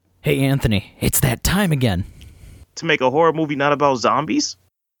Hey, Anthony, it's that time again. To make a horror movie not about zombies?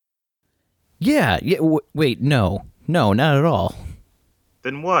 Yeah, wait, no, not at all.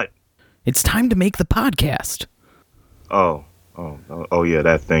 Then what? It's time to make the podcast. Oh, yeah,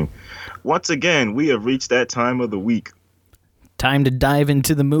 that thing. Once again, we have reached that time of the week. Time to dive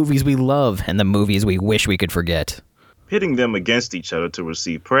into the movies we love and the movies we wish we could forget. Pitting them against each other to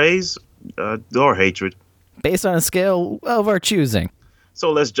receive praise or hatred. Based on a scale of our choosing. So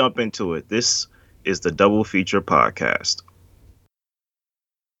let's jump into it. This is the Double Feature Podcast.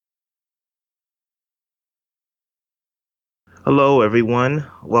 Hello, everyone.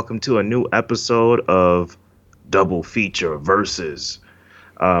 Welcome to a new episode of Double Feature Versus.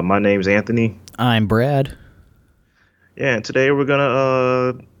 My name's Anthony. I'm Brad. Yeah, and today we're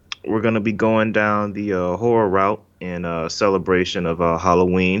gonna be going down the horror route in celebration of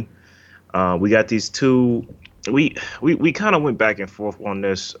Halloween. We got these two. We kind of went back and forth on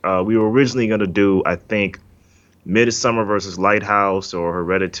this. We were originally gonna do, I think, Midsommar versus Lighthouse or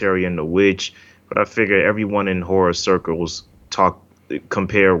Hereditary and The Witch, but I figured everyone in horror circles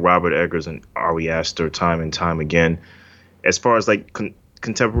compare Robert Eggers and Ari Aster time and time again. As far as like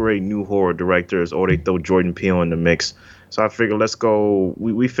contemporary new horror directors, or they throw Jordan Peele in the mix. So I figured let's go.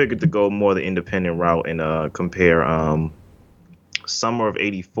 We figured to go more the independent route and compare Summer of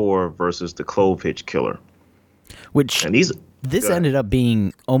 '84 versus The Clove Hitch Killer. Which And this ended up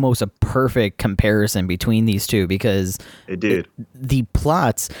being almost a perfect comparison between these two because it did. The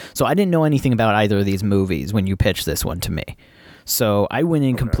plots. So I didn't know anything about either of these movies when you pitched this one to me. So I went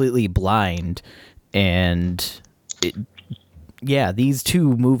in completely blind, and these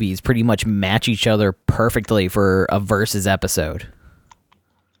two movies pretty much match each other perfectly for a versus episode.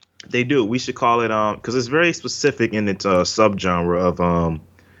 They do. We should call it because it's very specific in its subgenre of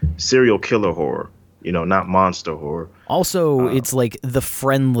serial killer horror. You know, not monster horror. Also, it's like the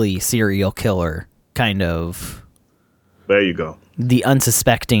friendly serial killer kind of. There you go. The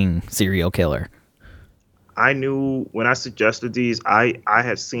unsuspecting serial killer. I knew when I suggested these, I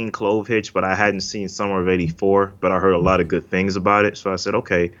had seen Clove Hitch, but I hadn't seen Summer of '84, but I heard a lot of good things about it. So I said,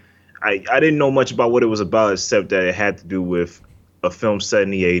 okay. I didn't know much about what it was about, except that it had to do with a film set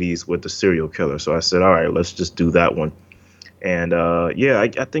in the 80s with the serial killer. So I said, all right, let's just do that one. And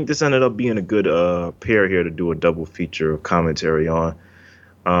I think this ended up being a good pair here to do a double feature commentary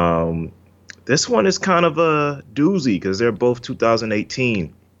on. This one is kind of a doozy because they're both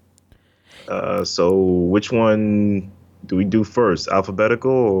 2018. So which one do we do first?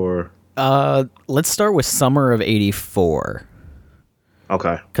 Alphabetical or? Let's start with Summer of '84.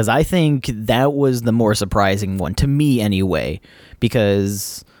 Okay. Because I think that was the more surprising one, to me anyway,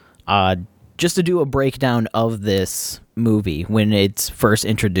 because just to do a breakdown of this movie when it's first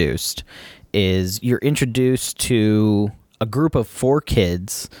introduced, is you're introduced to a group of 4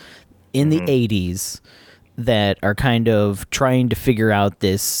 kids in the 80s that are kind of trying to figure out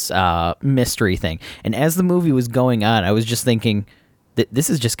this mystery thing. And as the movie was going on, I was just thinking that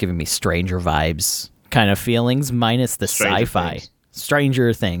this is just giving me Stranger vibes kind of feelings, minus the sci-fi.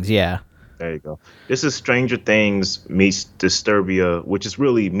 Stranger Things, yeah. There you go. This is Stranger Things meets Disturbia, which is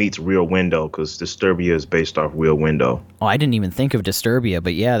really meets Rear Window, because Disturbia is based off Rear Window. Oh, I didn't even think of Disturbia,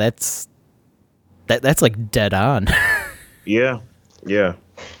 but yeah, that's like dead on. Yeah.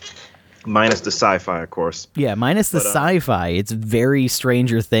 Minus the sci-fi, of course. Yeah, minus the sci-fi. It's very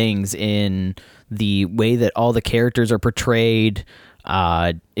Stranger Things in the way that all the characters are portrayed,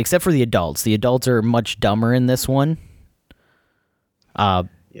 except for the adults. The adults are much dumber in this one.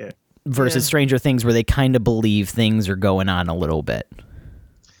 Versus Stranger Things, where they kind of believe things are going on a little bit.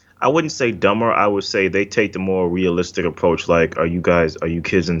 I wouldn't say dumber. I would say they take the more realistic approach. Like, are you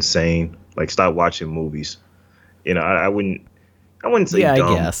kids insane? Like, stop watching movies. You know, I wouldn't say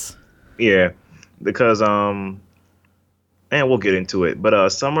dumb. I guess. Yeah, because and we'll get into it. But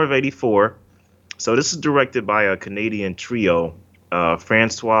Summer of '84. So this is directed by a Canadian trio,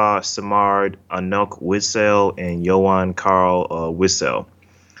 Francois Simard, Anouk Wissel, and Johan Carl Wissel.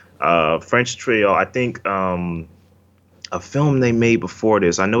 French trio. I think a film they made before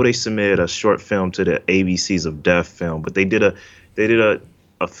this. I know they submitted a short film to the ABCs of Death film, but they did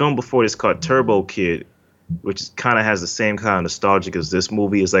a film before this called Turbo Kid, which kind of has the same kind of nostalgic as this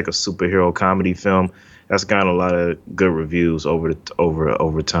movie. It's like a superhero comedy film that's gotten a lot of good reviews over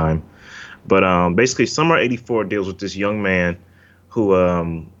time. But basically, Summer '84 deals with this young man who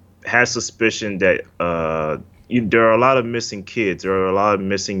has suspicion that there are a lot of missing kids. There are a lot of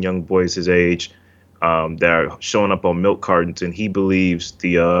missing young boys his age that are showing up on milk cartons, and he believes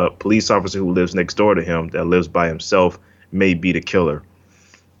the police officer who lives next door to him, that lives by himself, may be the killer.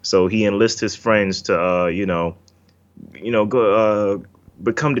 So he enlists his friends to, go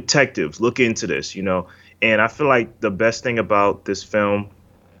become detectives, look into this, you know. And I feel like the best thing about this film,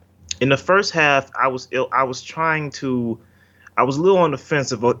 in the first half, I was a little on the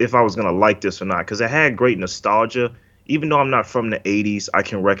fence of if I was gonna like this or not, because it had great nostalgia. Even though I'm not from the '80s, I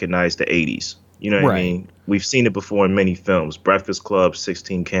can recognize the '80s. You know what I Right. mean? We've seen it before in many films: Breakfast Club,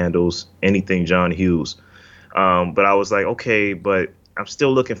 16 Candles, anything John Hughes. But I was like, okay, but I'm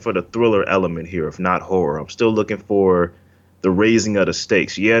still looking for the thriller element here, if not horror. I'm still looking for the raising of the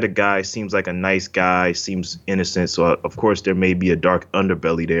stakes. Yeah, the guy seems like a nice guy, seems innocent, so of course there may be a dark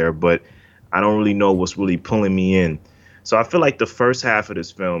underbelly there, but I don't really know what's really pulling me in. So I feel like the first half of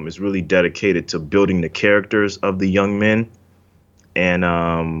this film is really dedicated to building the characters of the young men, and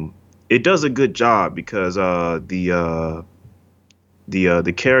it does a good job because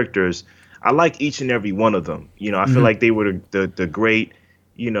the characters, I like each and every one of them. You know, I feel Mhm. like they were the great,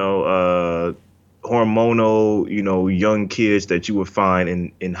 hormonal, young kids that you would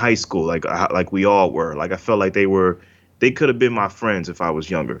find in high school, like we all were. Like I felt like they could have been my friends if I was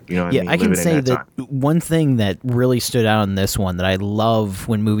younger. You know what I Yeah, mean? I can Living in say that that time. one thing that really stood out in this one that I love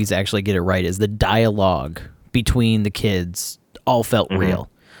when movies actually get it right is the dialogue between the kids all felt Hmm. real.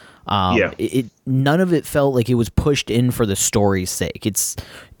 Yeah, It none of it felt like it was pushed in for the story's sake. It's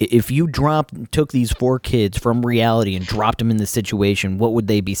if you took these four kids from reality and dropped them in this situation, what would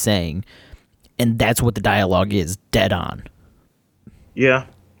they be saying? And that's what the dialogue is, dead on. yeah,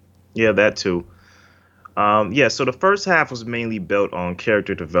 yeah, that too. Yeah, so the first half was mainly built on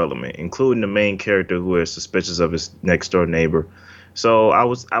character development, including the main character who is suspicious of his next door neighbor. So I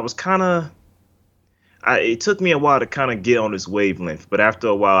was kind of, it took me a while to kind of get on his wavelength, but after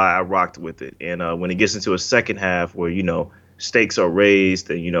a while I rocked with it. And when it gets into a second half where stakes are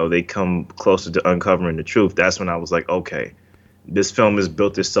raised and they come closer to uncovering the truth, that's when I was like, okay, this film has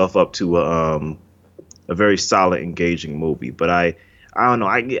built itself up to a very solid, engaging movie. But I don't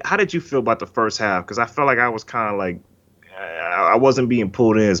know. How did you feel about the first half? Because I felt like I was kind of like I wasn't being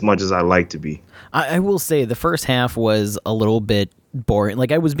pulled in as much as I like to be. I will say the first half was a little bit boring.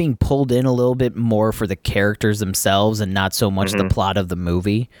 Like I was being pulled in a little bit more for the characters themselves and not so much the Hmm. plot of the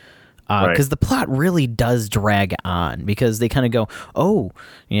movie. Right. Because the plot really does drag on because they kind of go, oh,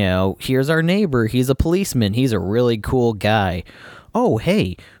 here's our neighbor. He's a policeman. He's a really cool guy. Oh,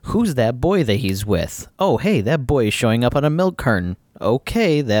 hey, who's that boy that he's with? Oh, hey, that boy is showing up on a milk carton.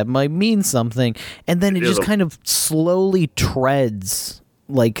 Okay, that might mean something. And then it There's just a kind of slowly treads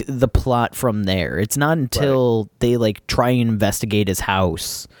like the plot from there. It's not right. until they like try and investigate his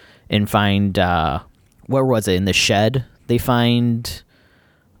house and find where was it, in the shed? They find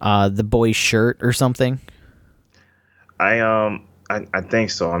the boy's shirt or something. I think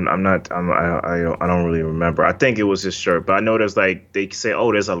so. I'm not. I don't really remember. I think it was his shirt, but I know there's like they say,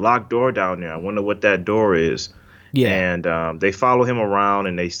 oh, there's a locked door down there. I wonder what that door is. Yeah. And they follow him around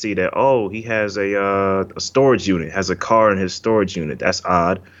and they see that, oh, he has a storage unit, has a car in his storage unit. That's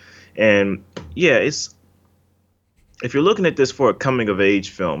odd. And yeah, it's if you're looking at this for a coming of age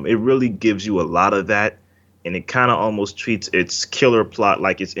film, it really gives you a lot of that, and it kind of almost treats its killer plot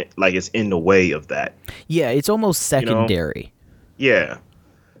like it's in the way of that. Yeah, it's almost You know? secondary. Yeah,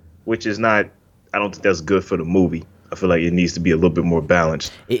 which is not. I don't think that's good for the movie. I feel like it needs to be a little bit more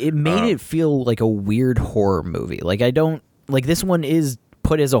balanced. It made Um, it feel like a weird horror movie. Like I don't like this one is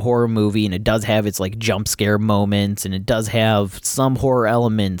put as a horror movie and it does have its like jump scare moments and it does have some horror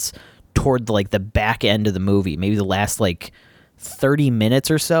elements toward like the back end of the movie. Maybe the last like 30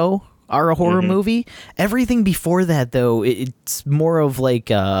 minutes or so are a horror mhm. movie. Everything before that though, it's more of like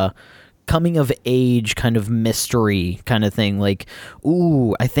a coming of age kind of mystery kind of thing, like,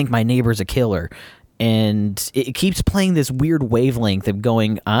 ooh, I think my neighbor's a killer. And it keeps playing this weird wavelength of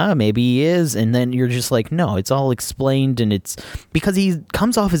going, maybe he is. And then you're just like, no, it's all explained. And it's because he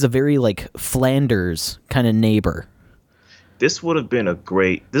comes off as a very like Flanders kind of neighbor. This would have been a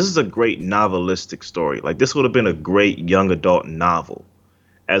great. This is a great novelistic story. Like this would have been a great young adult novel.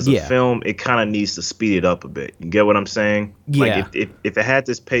 As a Yeah. film, it kind of needs to speed it up a bit. You get what I'm saying? Like Yeah. if it had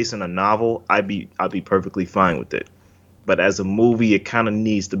this pace in a novel, I'd be perfectly fine with it. But as a movie, it kind of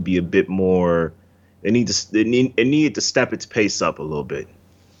needs to be a bit more. It needed to step its pace up a little bit.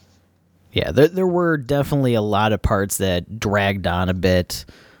 Yeah. There were definitely a lot of parts that dragged on a bit.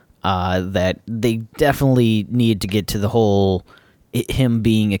 That they definitely need to get to the whole him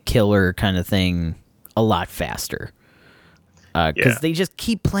being a killer kind of thing a lot faster. Because Yeah. they just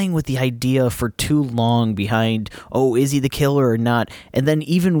keep playing with the idea for too long behind, oh, is he the killer or not? And then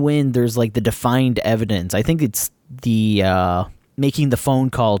even when there's like the defined evidence, I think it's the making the phone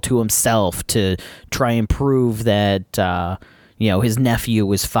call to himself to try and prove that his nephew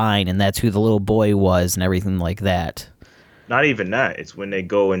was fine and that's who the little boy was and everything like that. Not even that. It's when they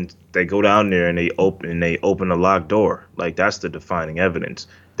go down there and they open a locked door. Like that's the defining evidence.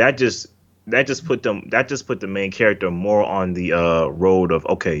 That just that just put the main character more on the road of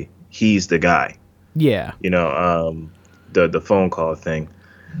okay, he's the guy. Yeah. You know, the phone call thing.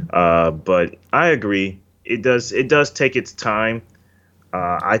 But I agree. It does take its time.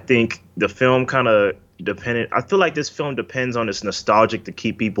 I think the film kind of dependent. I feel like this film depends on its nostalgic to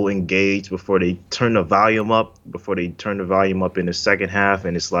keep people engaged before they turn the volume up. Before they turn the volume up in the second half,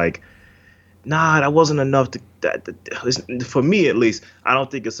 and it's like, nah, that wasn't enough to. For me at least, I don't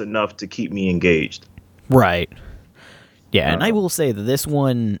think it's enough to keep me engaged. Right. Yeah, and I will say that this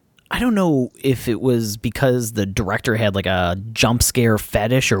one, I don't know if it was because the director had like a jump scare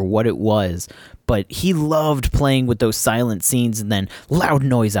fetish or what it was, but he loved playing with those silent scenes and then loud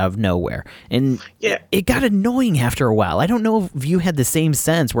noise out of nowhere. And Yeah. it got annoying after a while. I don't know if you had the same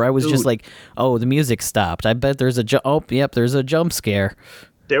sense where I was just like, oh, the music stopped. I bet there's there's a jump scare.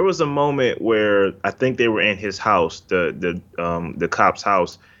 There was a moment where I think they were in his house, the cop's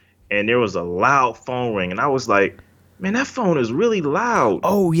house, and there was a loud phone ring, and I was like, man, that phone is really loud.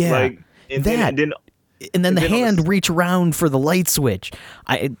 Oh yeah, like and that. And then the hand reach around for the light switch.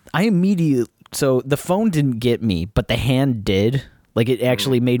 I immediately, so the phone didn't get me, but the hand did. Like it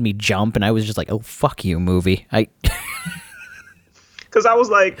actually made me jump, and I was just like, oh fuck you, movie. Because I was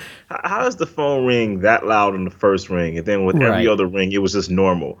like, how does the phone ring that loud on the first ring, and then with every Right. other ring, it was just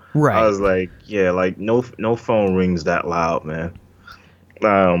normal. Right. I was like, yeah, like no phone rings that loud, man.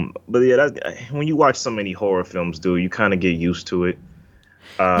 But yeah, when you watch so many horror films, dude, you kind of get used to it.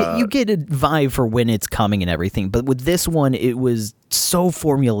 You get a vibe for when it's coming and everything, but with this one, it was so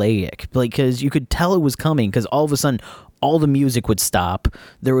formulaic, because you could tell it was coming, because all of a sudden, all the music would stop,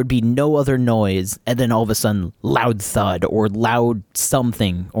 there would be no other noise, and then all of a sudden, loud thud, or loud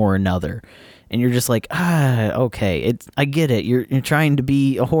something or another. And you're just like, okay, I get it. You're trying to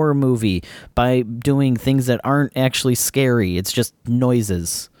be a horror movie by doing things that aren't actually scary. It's just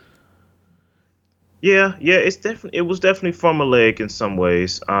noises. Yeah, it was definitely formulaic in some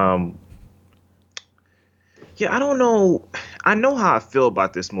ways. Yeah, I don't know. I know how I feel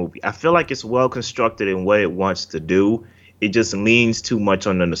about this movie. I feel like it's well constructed in what it wants to do. It just leans too much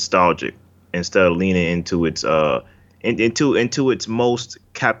on the nostalgic instead of leaning into its into its most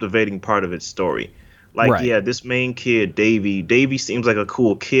captivating part of its story. Like, Right. yeah, this main kid, Davy. Davy seems like a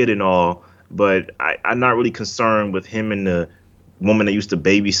cool kid and all, but I'm not really concerned with him and the woman that used to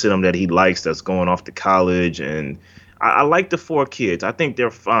babysit him that he likes that's going off to college. And I like the four kids. I think they're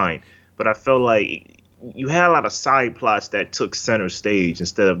fine, but I felt like you had a lot of side plots that took center stage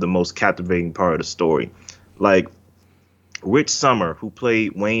instead of the most captivating part of the story. Like Rich Summer, who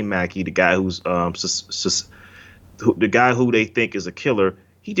played Wayne Mackey, the guy the guy who they think is a killer,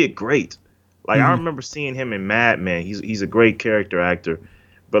 he did great. Like I remember seeing him in Mad Men. He's a great character actor,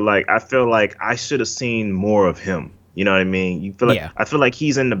 but like I feel like I should have seen more of him. You know what I mean? You feel like I feel like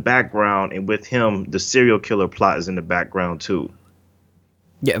he's in the background, and with him, the serial killer plot is in the background too.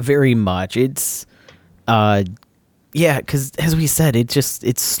 Yeah, very much. It's yeah, because as we said,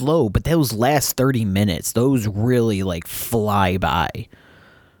 it's slow, but those last 30 minutes, those really like fly by.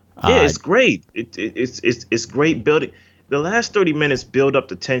 Yeah, it's great. It's great building. The last 30 minutes build up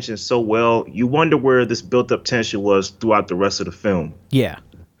the tension so well. You wonder where this built up tension was throughout the rest of the film. Yeah.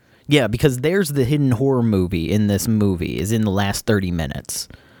 Yeah, because there's the hidden horror movie in this movie is in the last 30 minutes.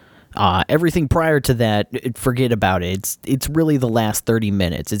 Everything prior to that, forget about it. It's really the last 30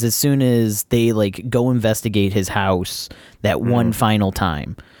 minutes. It's as soon as they like go investigate his house that one final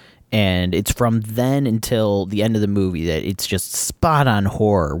time. And it's from then until the end of the movie that it's just spot on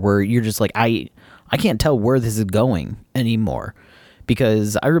horror where you're just like, I can't tell where this is going anymore.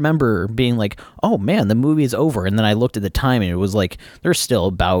 Because I remember being like, oh man, the movie is over. And then I looked at the time and it was like, there's still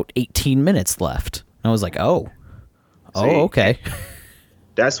about 18 minutes left. And I was like, okay.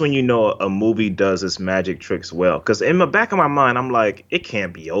 That's when you know a movie does its magic tricks well. Because in the back of my mind, I'm like, it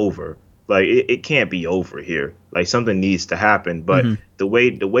can't be over. Like it can't be over here. Like something needs to happen. But the way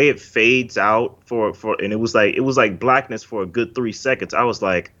it fades out and it was like blackness for a good 3 seconds. I was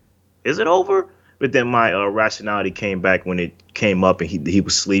like, is it over? But then my rationality came back when it came up and he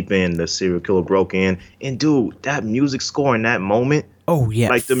was sleeping. The serial killer broke in. And dude, that music score in that moment. Oh yeah,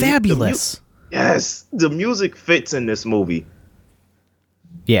 like fabulous. Yes, the music fits in this movie.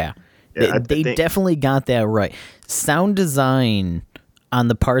 Yeah, Yeah, they definitely got that right. Sound design on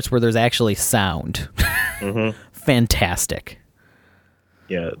the parts where there's actually sound. Fantastic.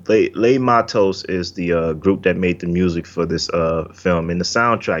 Yeah, Les Matos is the group that made the music for this film, and the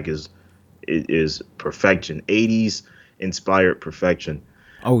soundtrack is perfection, 80s inspired perfection.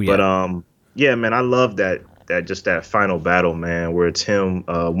 Oh yeah. But yeah, man, I love that. that final battle, man, where it's him,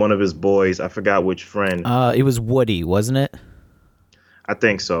 one of his boys, I forgot which friend. It was Woody, wasn't it? I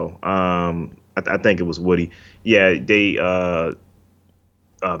think so. I think it was Woody. Yeah, they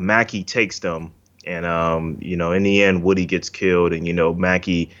Mackie takes them, and in the end, Woody gets killed, and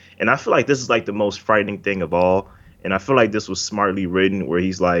Mackie. And I feel like this is like the most frightening thing of all. And I feel like this was smartly written, where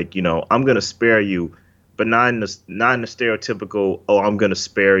he's like, I'm gonna spare you, but not in the stereotypical, oh, I'm gonna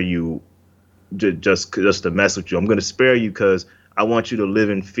spare you just to mess with you. I'm gonna spare you because I want you to live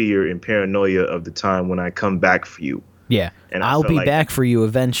in fear and paranoia of the time when I come back for you. Yeah, And I'll be back for you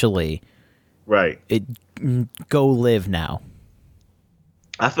eventually. Right. Go live now.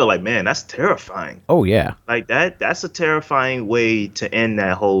 I feel like, man, that's terrifying. Oh yeah. Like that's a terrifying way to end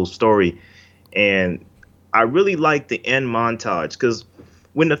that whole story. And I really like the end montage because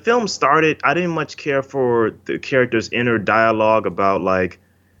when the film started, I didn't much care for the character's inner dialogue about like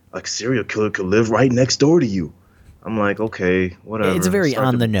serial killer could live right next door to you. I'm like, okay, whatever. It's very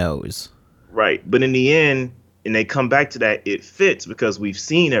on the nose. Right. But in the end, and they come back to that, it fits because we've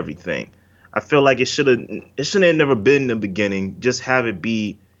seen everything. I feel like it shouldn't have never been in the beginning. Just have it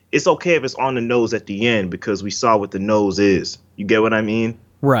be. It's okay if it's on the nose at the end because we saw what the nose is. You get what I mean?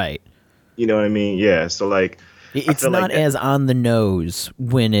 Right. You know what I mean? Yeah. So like, it's not like as on the nose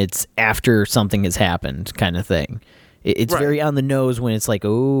when it's after something has happened, kind of thing. It's very on the nose when it's like,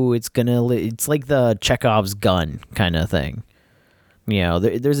 oh, it's like the Chekhov's gun kind of thing.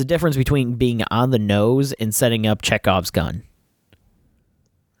 There's a difference between being on the nose and setting up Chekhov's gun.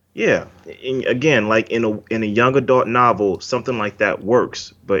 Yeah, and again, like in a young adult novel, something like that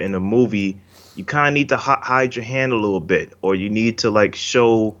works. But in a movie, you kind of need to hide your hand a little bit, or you need to like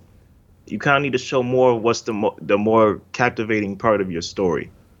show. You kind of need to show more of what's the more captivating part of your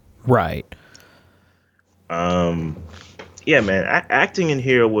story. Right. Yeah, man, acting in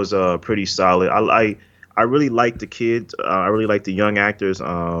here was pretty solid. I really like the kids. I really like the young actors.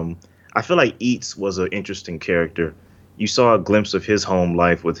 I feel like Eats was an interesting character. You saw a glimpse of his home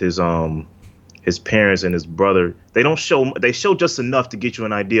life with his parents and his brother. They show just enough to get you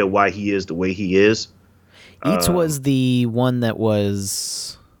an idea why he is the way he is. Eats was the one that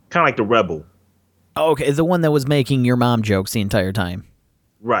was kind of like the rebel. Oh, okay, the one that was making your mom jokes the entire time.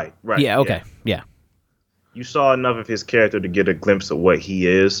 Right. Yeah, okay. Yeah. You saw enough of his character to get a glimpse of what he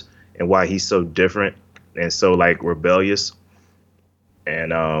is and why he's so different and so like rebellious.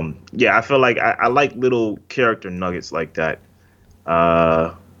 And I feel like I like little character nuggets like that.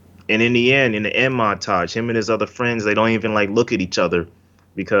 And in the end montage, him and his other friends, they don't even like look at each other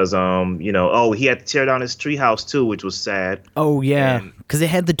because he had to tear down his treehouse too, which was sad. Oh yeah, because they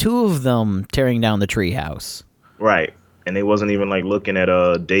had the two of them tearing down the treehouse. Right. And they wasn't even like looking at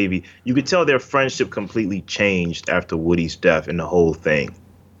Davy. You could tell their friendship completely changed after Woody's death and the whole thing.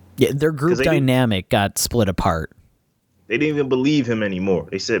 Yeah, their group dynamic got split apart. They didn't even believe him anymore.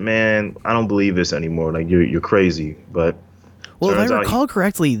 They said, "Man, I don't believe this anymore. Like you're crazy." But well, if I recall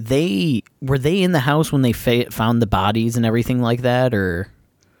correctly, they were in the house when they found the bodies and everything like that, or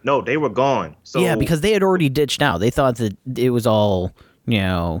no, they were gone. So yeah, because they had already ditched out. They thought that it was all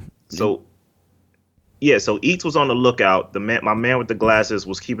So yeah, so Eats was on the lookout. My man with the glasses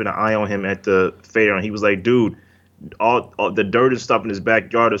was keeping an eye on him at the fair, and he was like, "Dude, all the dirt and stuff in his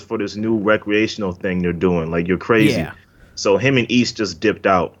backyard is for this new recreational thing they're doing. Like you're crazy." Yeah. So him and East just dipped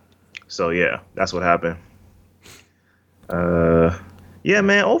out. So yeah, that's what happened. Yeah,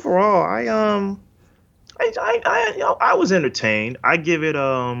 man. Overall, I was entertained. I give it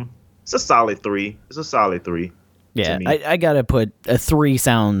it's a solid 3. It's a solid 3. Yeah, I gotta put a 3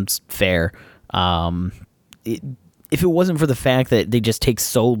 sounds fair. If it wasn't for the fact that they just take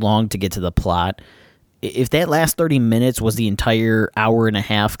so long to get to the plot, if that last 30 minutes was the entire hour and a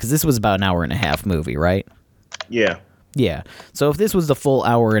half, because this was about an hour and a half movie, right? Yeah. Yeah. So if this was the full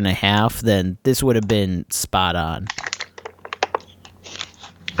hour and a half, then this would have been spot on.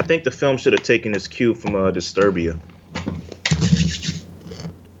 I think the film should have taken its cue from Disturbia.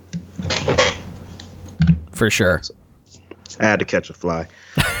 For sure. I had to catch a fly.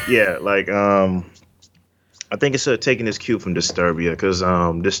 Yeah, like I think it should have taken its cue from Disturbia because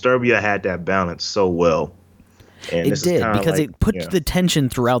Disturbia had that balance so well. And it did because it put the tension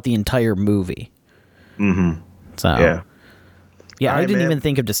throughout the entire movie. Mm-hmm. So yeah, I didn't even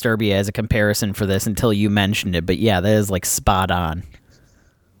think of Disturbia as a comparison for this until you mentioned it. But yeah, that is like spot on.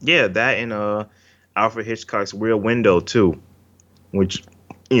 Yeah, that and Alfred Hitchcock's Rear Window too, which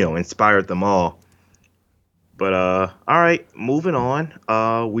inspired them all. But all right, moving on.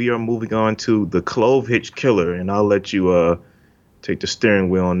 We are moving on to The Clove Hitch Killer, and I'll let you take the steering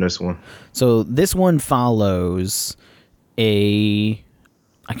wheel on this one. So this one follows a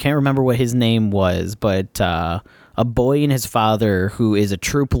I can't remember what his name was, but a boy and his father who is a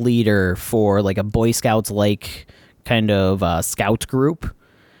troop leader for like a Boy Scouts like kind of scout group.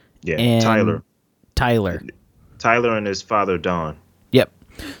 Yeah, And Tyler. Tyler. Tyler and his father Don. Yep.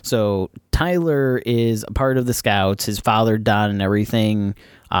 So Tyler is a part of the Scouts. His father Don and everything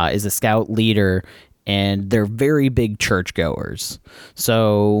is a scout leader, and they're very big churchgoers.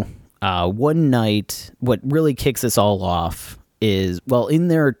 So one night, what really kicks this all off is, well, in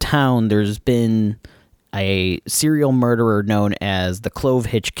their town, there's been a serial murderer known as the Clove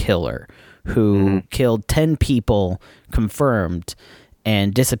Hitch Killer, who killed 10 people, confirmed,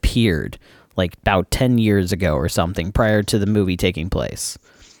 and disappeared like about 10 years ago or something, prior to the movie taking place.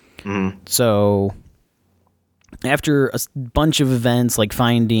 So after a bunch of events, like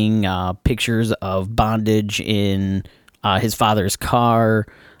finding pictures of bondage in his father's car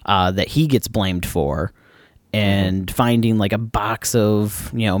that he gets blamed for, and finding like a box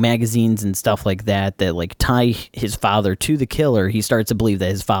of, you know, magazines and stuff like that that like tie his father to the killer, he starts to believe that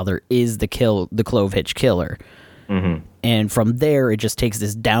his father is the Clove Hitch Killer. And from there, it just takes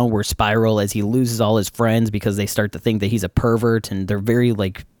this downward spiral as he loses all his friends because they start to think that he's a pervert, and they're very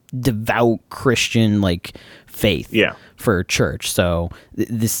like devout Christian like faith for church. So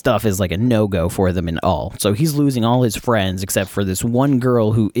this stuff is like a no-go for them and all. So he's losing all his friends except for this one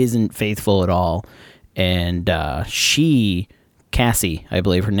girl who isn't faithful at all. And Cassie, I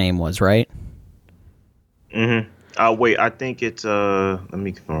believe her name was, right? Wait, I think it's let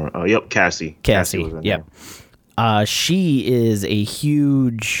me confirm. Yep, Cassie. Cassie was her yep. name. She is a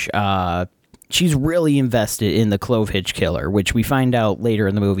huge she's really invested in the Clove Hitch Killer, which we find out later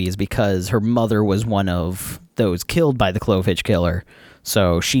in the movie is because her mother was one of those killed by the Clove Hitch Killer.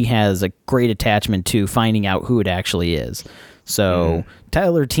 So she has a great attachment to finding out who it actually is. So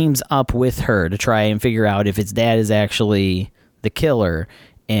Tyler teams up with her to try and figure out if his dad is actually the killer,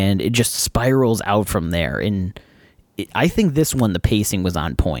 and it just spirals out from there. And I think this one, the pacing was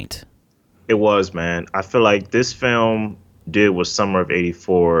on point. It was, man. I feel like this film did what Summer of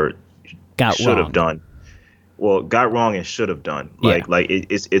 '84 should have done. Well, got wrong and should have done. Like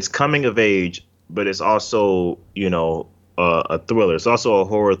it's coming of age, but it's also, you know, a thriller. It's also a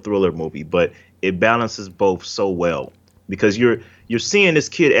horror thriller movie, but it balances both so well because you're seeing this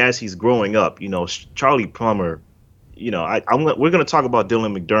kid as he's growing up. You know, Charlie Plummer. You know, we're gonna talk about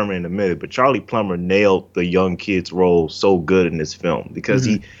Dylan McDermott in a minute, but Charlie Plummer nailed the young kid's role so good in this film because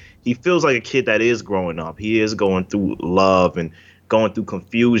he feels like a kid that is growing up. He is going through love and going through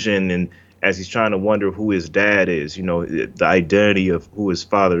confusion, and as he's trying to wonder who his dad is, you know, the identity of who his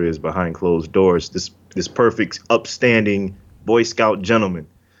father is behind closed doors. This perfect, upstanding Boy Scout gentleman.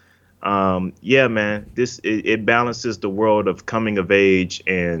 Yeah, man, it balances the world of coming of age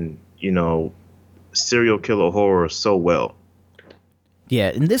and, you know, serial killer horror so well. Yeah,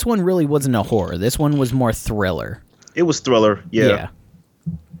 and this one really wasn't a horror. This one was more thriller. It was thriller, yeah.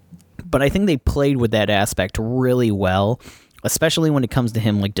 But I think they played with that aspect really well, especially when it comes to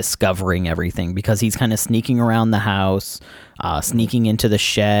him like discovering everything, because he's kind of sneaking around the house, sneaking into the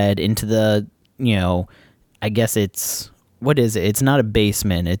shed, into the, you know, I guess what is it? It's not a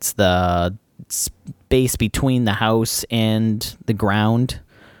basement. It's the space between the house and the ground,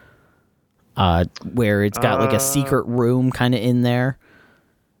 where it's got like a secret room kind of in there.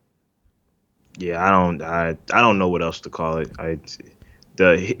 Yeah, I don't know what else to call it.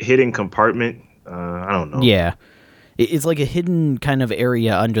 The hidden compartment. I don't know. Yeah. It's like a hidden kind of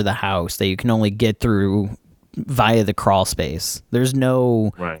area under the house that you can only get through via the crawl space. There's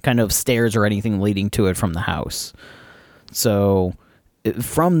no kind of stairs or anything leading to it from the house. So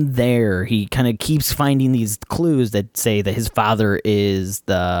from there, he kind of keeps finding these clues that say that his father is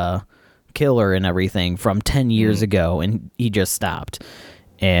the killer and everything from 10 years ago, and he just stopped.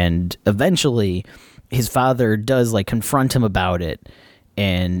 And eventually, his father does like confront him about it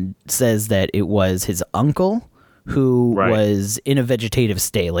and says that it was his uncle who was in a vegetative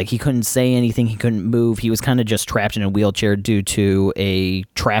state. Like, he couldn't say anything, he couldn't move. He was kind of just trapped in a wheelchair due to a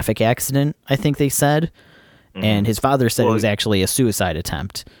traffic accident, I think they said. And his father said it was actually a suicide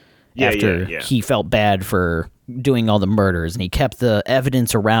attempt after he felt bad for doing all the murders, and he kept the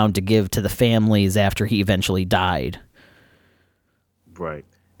evidence around to give to the families after he eventually died. Right.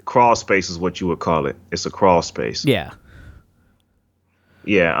 Crawl space is what you would call it. It's a crawl space. Yeah.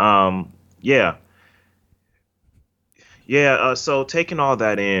 Yeah. Yeah. So taking all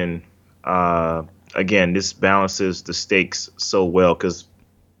that in, again, this balances the stakes so well because,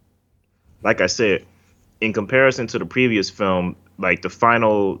 like I said, in comparison to the previous film, like the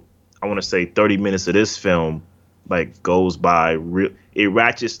final, I want to say 30 minutes of this film, like goes by, it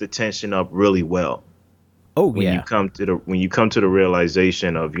ratchets the tension up really well. Oh when you yeah. come to the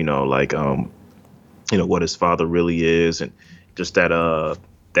realization of like what his father really is, and just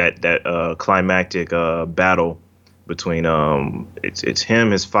that climactic battle between it's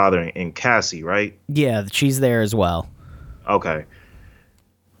him, his father, and Cassie, right? Yeah, she's there as well. Okay.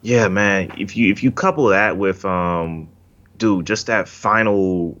 Yeah, man. If you couple that with dude, just that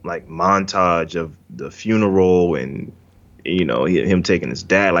final like montage of the funeral, and him taking his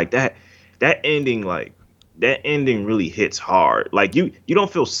dad, like that ending really hits hard. Like you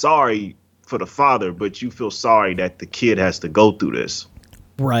don't feel sorry for the father, but you feel sorry that the kid has to go through this.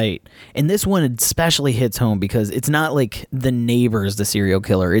 Right. And this one especially hits home because it's not like the neighbor's the serial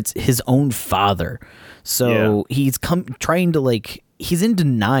killer, it's his own father. Yeah. So he's trying to like he's in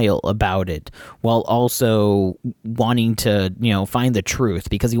denial about it while also wanting to, find the truth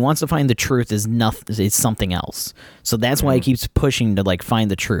because he wants to find the truth is something else. So that's why he keeps pushing to like find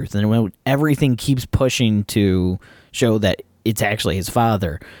the truth. And when everything keeps pushing to show that it's actually his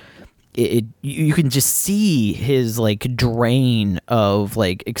father, you can just see his like drain of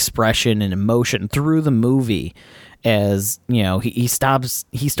like expression and emotion through the movie as he starts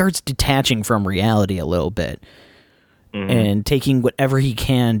detaching from reality a little bit and taking whatever he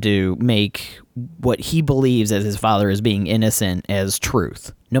can to make what he believes as his father as being innocent as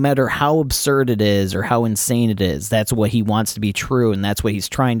truth, no matter how absurd it is or how insane it is. That's what he wants to be true, and that's what he's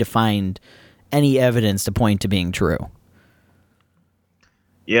trying to find any evidence to point to being true.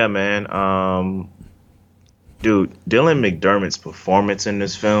 Yeah, man. Dude, Dylan McDermott's performance in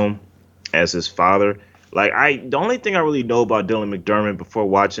this film as his father. Like the only thing I really know about Dylan McDermott before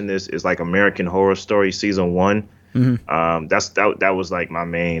watching this is like American Horror Story season 1. That was like my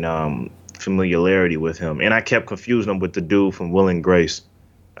main familiarity with him, and I kept confusing him with the dude from Will and Grace.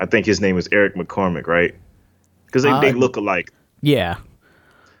 I think his name is Eric McCormick, right? Because they look alike. Yeah.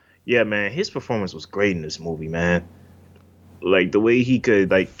 Yeah, man, his performance was great in this movie, man. Like the way he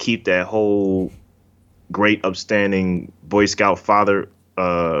could like keep that whole great upstanding Boy Scout father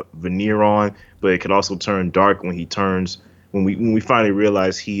veneer on, but it could also turn dark when we finally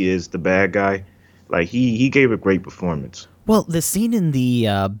realize he is the bad guy. Like he gave a great performance. Well, the scene in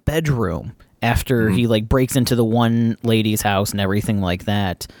the bedroom after he like breaks into the one lady's house and everything like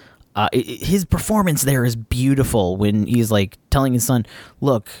that, his performance there is beautiful when he's like telling his son,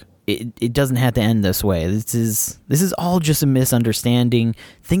 "Look, it doesn't have to end this way. This is all just a misunderstanding.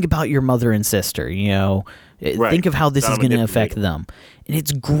 Think about your mother and sister. Right. Think of how this is going to affect them." And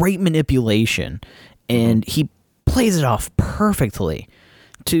it's great manipulation, and he plays it off perfectly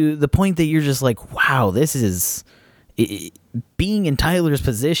to the point that you're just like, wow, this is being in Tyler's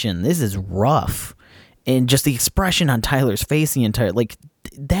position. This is rough. And just the expression on Tyler's face,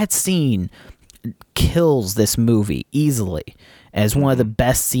 that scene kills this movie easily as one of the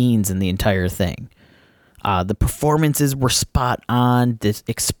best scenes in the entire thing. The performances were spot on, the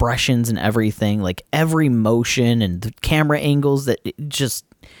expressions and everything, like every motion and the camera angles, it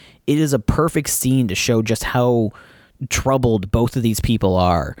is a perfect scene to show just how troubled both of these people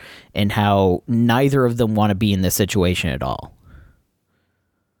are and how neither of them want to be in this situation at all.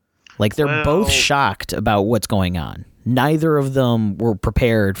 Like they're both shocked about what's going on. Neither of them were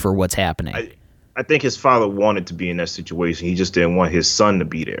prepared for what's happening. I think his father wanted to be in that situation. He just didn't want his son to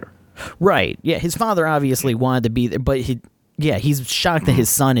be there. Right. Yeah, his father obviously wanted to be there, but he's shocked that his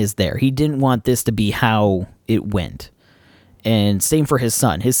son is there. He didn't want this to be how it went. And same for his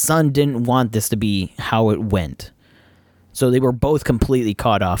son. His son didn't want this to be how it went. So they were both completely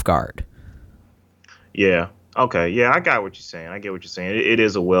caught off guard. Yeah. Okay. Yeah, I got what you're saying. I get what you're saying. It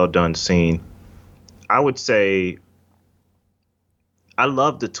is a well done scene. I would say I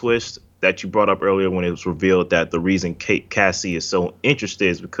love the twist that you brought up earlier when it was revealed that the reason Cassie is so interested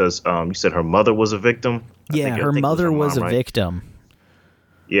is because you said her mother was a victim. Yeah, her mother was a victim.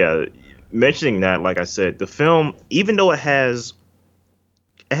 Yeah, mentioning that, like I said, the film, even though it has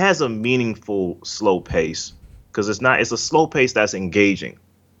a meaningful slow pace, because it's a slow pace that's engaging.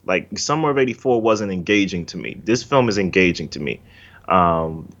 Like Summer of '84 wasn't engaging to me. This film is engaging to me.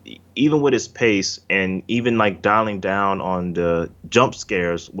 Even with its pace and even like dialing down on the jump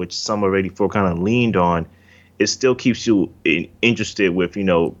scares, which Summer of '84 kind of leaned on, it still keeps you interested with,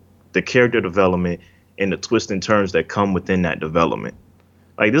 the character development and the twists and turns that come within that development.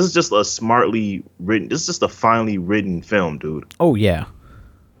 Like this is just a smartly written, this is just a finely written film, dude. Oh yeah.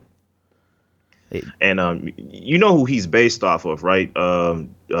 And you know who he's based off of, right? Dylan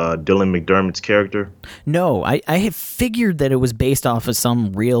McDermott's character. No, I had figured that it was based off of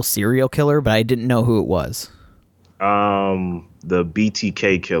some real serial killer, but I didn't know who it was. The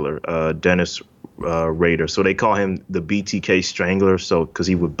BTK killer, Dennis raider. So they call him the BTK Strangler. So because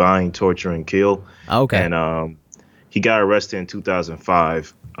he would bind, torture, and kill. Okay. And he got arrested in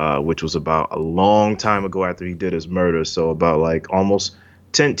 2005, which was about a long time ago after he did his murder. So about like almost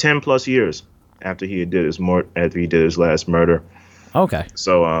 10 plus years after after he did his last murder. Okay.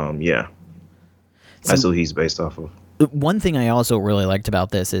 So yeah, that's who he's based off of. One thing I also really liked about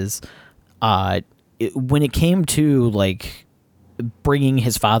this is when it came to like bringing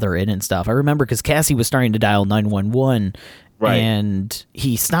his father in and stuff, I remember because Cassie was starting to dial 911. Right. And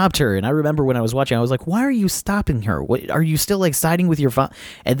he stopped her. And I remember when I was watching, I was like, why are you stopping her? What, are you still like siding with your father?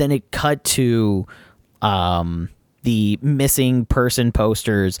 And then it cut to the missing person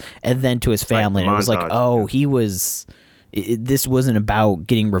posters and then to his family. And it was like, oh, he was... this wasn't about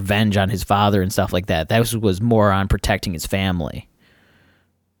getting revenge on his father and stuff like that. That was more on protecting his family.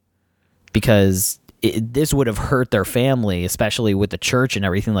 Because this would have hurt their family, especially with the church and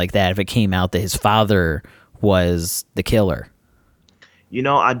everything like that, if it came out that his father was the killer. You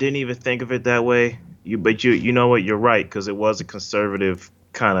know, I didn't even think of it that way. But you know what? You're right, because it was a conservative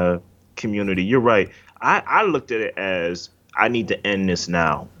kind of community. You're right. I looked at it as I need to end this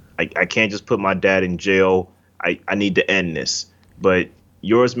now. I can't just put my dad in jail. I need to end this. But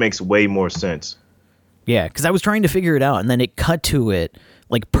yours makes way more sense. Yeah, because I was trying to figure it out, and then it cut to it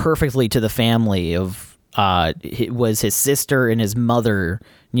like perfectly to the family of it was his sister and his mother,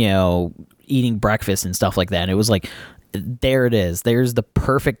 you know, eating breakfast and stuff like that. And it was like, there it is. There's the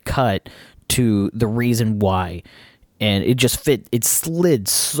perfect cut to the reason why. And it just it slid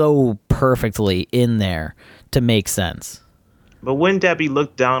so perfectly in there to make sense. But wouldn't that be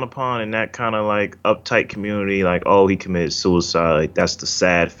looked down upon in that kind of like uptight community? Like, oh, he committed suicide. That's the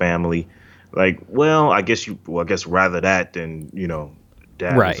sad family. Like, well, I guess rather that than, you know,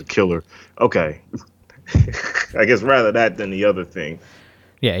 dad was a killer. Okay. I guess rather that than the other thing.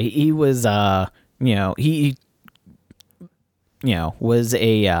 Yeah, he was, he was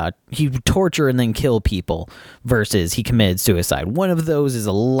he would torture and then kill people versus he committed suicide. One of those is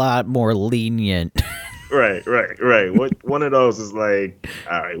a lot more lenient. Right. One of those is like,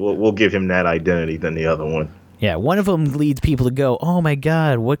 all right, we'll give him that identity than the other one. Yeah, one of them leads people to go, oh my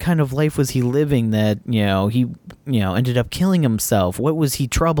God, what kind of life was he living that, he, ended up killing himself? What was he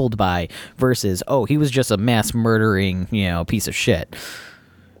troubled by? Versus, oh, he was just a mass murdering, piece of shit.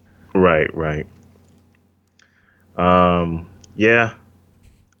 Right. Yeah.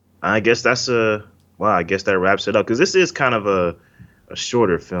 I guess I guess that wraps it up, because this is kind of a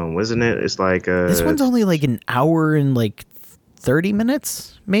shorter film, isn't it? It's like this one's only like an hour and like 30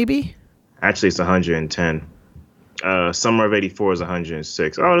 minutes, maybe? Actually, it's 110. Summer of '84 is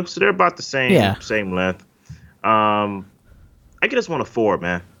 106. Oh, so they're about the same length. I give this one a 4,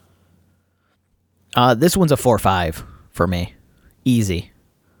 man. This one's a 4.5 for me. Easy.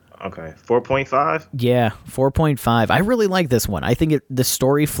 Okay, 4.5? Yeah, 4.5. I really like this one. I think the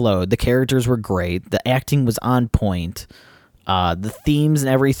story flowed. The characters were great. The acting was on point. The themes and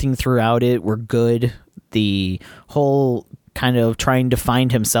everything throughout it were good. The whole kind of trying to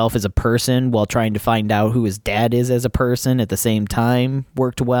find himself as a person while trying to find out who his dad is as a person at the same time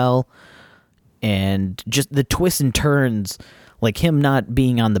worked well. And just the twists and turns, like him not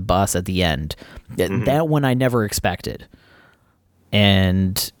being on the bus at the end. Mm-hmm. That one I never expected.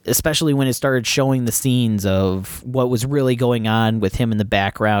 And especially when it started showing the scenes of what was really going on with him in the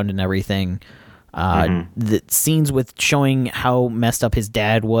background and everything. The scenes with showing how messed up his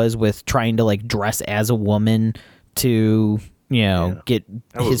dad was with trying to like dress as a woman to, get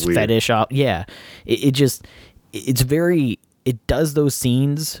his weird fetish off. Yeah. It does those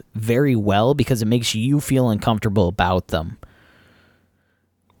scenes very well because it makes you feel uncomfortable about them.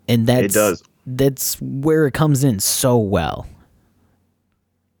 And that's where it comes in so well.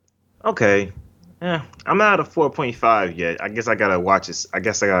 Okay. Yeah, I'm not at a 4.5 yet. I guess I gotta watch this. I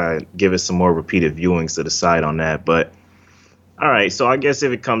guess I gotta give it some more repeated viewings to decide on that. But all right, so I guess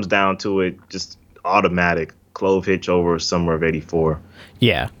if it comes down to it, just automatic Clove Hitch over Summer of '84.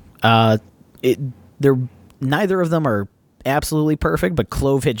 Yeah. Neither of them are absolutely perfect, but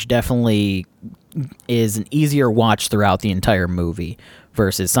Clove Hitch definitely is an easier watch throughout the entire movie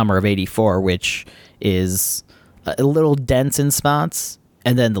versus Summer of '84, which is a little dense in spots.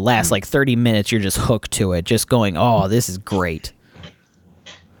 And then the last, 30 minutes, you're just hooked to it, just going, oh, this is great.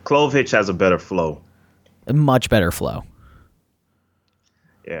 Clove Hitch has a better flow. A much better flow.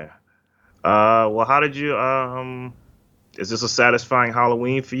 Yeah. Well, how did you, is this a satisfying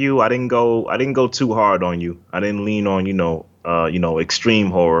Halloween for you? I didn't go too hard on you. I didn't lean on, extreme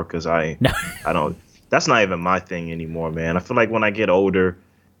horror, because I don't, that's not even my thing anymore, man. I feel like when I get older,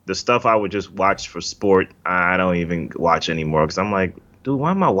 the stuff I would just watch for sport, I don't even watch anymore, because I'm like, dude,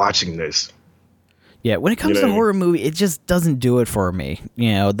 why am I watching this? Yeah, when it comes to horror movie, it just doesn't do it for me.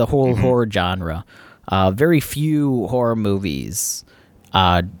 You know, the whole horror genre. Very few horror movies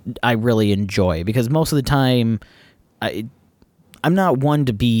I really enjoy because most of the time, I'm not one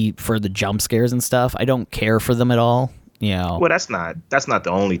to be for the jump scares and stuff. I don't care for them at all. You know. Well, that's not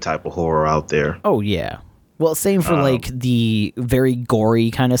the only type of horror out there. Oh yeah. Well, same for like the very gory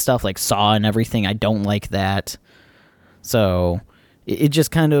kind of stuff, like Saw and everything. I don't like that. So it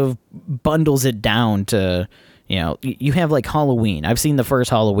just kind of bundles it down to, you know, you have like Halloween. I've seen the first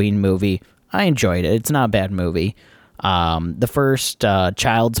Halloween movie. I enjoyed it. It's not a bad movie. The first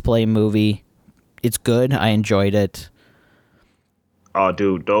Child's Play movie, it's good. I enjoyed it. Oh,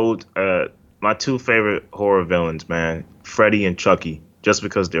 dude, those my two favorite horror villains, man, Freddy and Chucky, just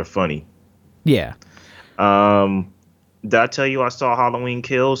because they're funny. Yeah. Did I tell you I saw Halloween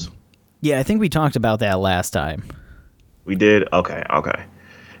Kills? Yeah, I think we talked about that last time. We did? Okay.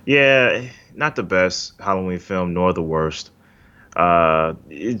 Yeah, not the best Halloween film, nor the worst.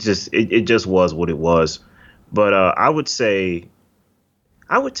 It just was what it was. But I would say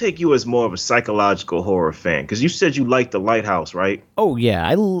I would take you as more of a psychological horror fan because you said you liked The Lighthouse, right? Oh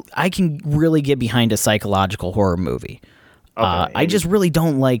yeah, I can really get behind a psychological horror movie. Okay, I just really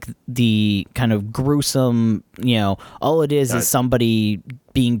don't like the kind of gruesome, you know, all it is somebody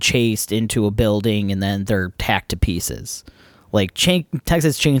being chased into a building and then they're hacked to pieces. Like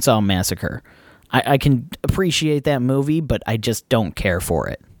Texas Chainsaw Massacre. I can appreciate that movie, but I just don't care for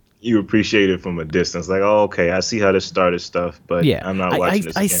it. You appreciate it from a distance. Like, oh, okay, I see how this started stuff, but yeah, I'm not watching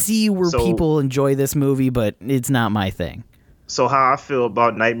this again. I see where people enjoy this movie, but it's not my thing. So how I feel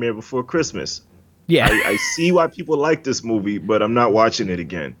about Nightmare Before Christmas. Yeah. I see why people like this movie, but I'm not watching it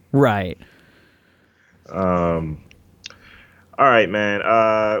again. Right. All right, man.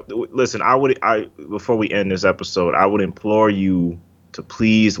 Listen, I before we end this episode, I would implore you to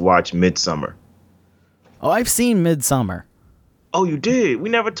please watch Midsommar. Oh, I've seen Midsommar. Oh, you did? We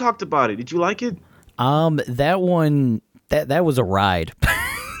never talked about it. Did you like it? That one that was a ride.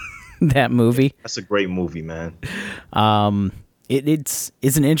 That movie. That's a great movie, man. It's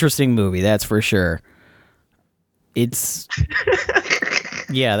an interesting movie, that's for sure. It's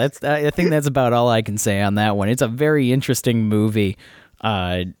yeah, I think that's about all I can say on that one. It's a very interesting movie,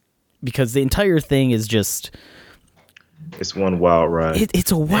 because the entire thing is just. It's one wild ride.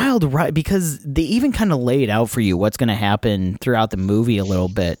 It's a wild ride because they even kind of lay it out for you what's going to happen throughout the movie a little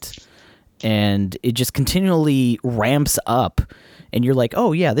bit, and it just continually ramps up. And you're like,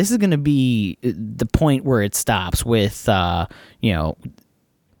 oh, yeah, this is going to be the point where it stops with, you know,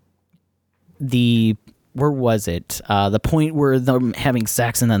 where was it? The point where they're having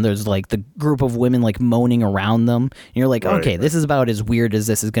sex and then there's like the group of women like moaning around them. And you're like, okay, this is about as weird as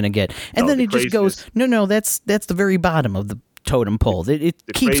this is going to get. And then it just goes, no, that's the very bottom of the totem pole. It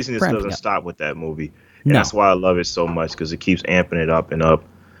the keeps craziness doesn't stop with that movie. And no. That's why I love it so much because it keeps amping it up and up.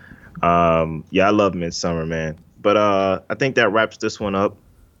 Yeah, I love Midsommar, man. But I think that wraps this one up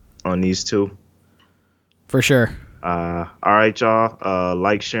on these two. For sure. All right, y'all.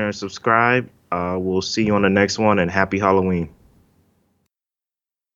 Like, share, and subscribe. We'll see you on the next one, and happy Halloween.